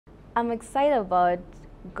I'm excited about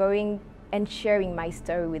going and sharing my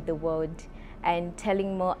story with the world and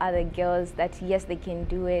telling more other girls that yes, they can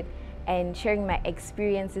do it, and sharing my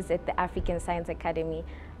experiences at the African Science Academy,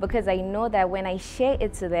 because I know that when I share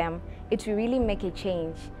it to them, it will really make a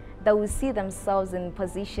change. They will see themselves in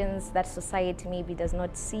positions that society maybe does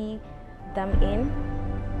not see them in.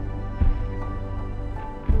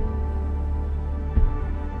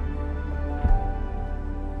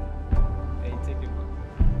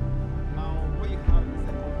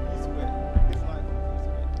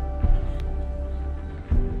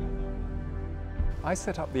 I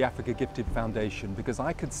set up the Africa Gifted Foundation because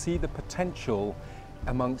I could see the potential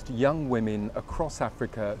amongst young women across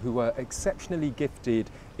Africa who were exceptionally gifted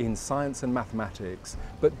in science and mathematics,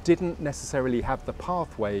 but didn't necessarily have the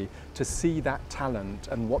pathway to see that talent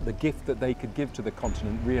and what the gift that they could give to the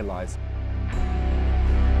continent realize.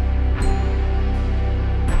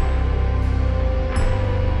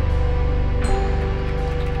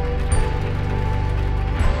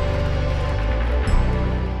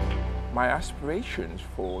 My aspirations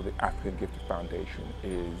for the African Gifted Foundation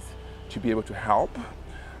is to be able to help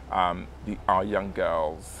our young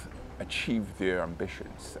girls achieve their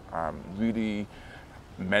ambitions, really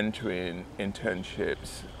mentoring,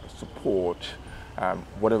 internships, support,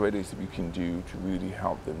 whatever it is that we can do to really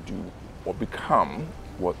help them do or become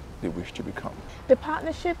what they wish to become. The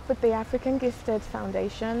partnership with the African Gifted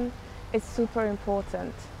Foundation is super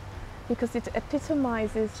important because it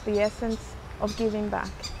epitomizes the essence of giving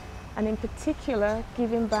back, and in particular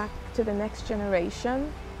giving back to the next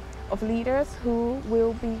generation of leaders who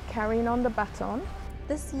will be carrying on the baton.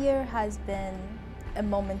 This year has been a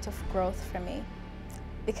moment of growth for me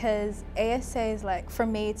because ASA is for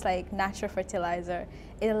me, it's like natural fertilizer.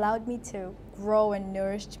 It allowed me to grow and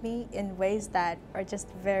nourish me in ways that are just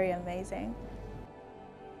very amazing.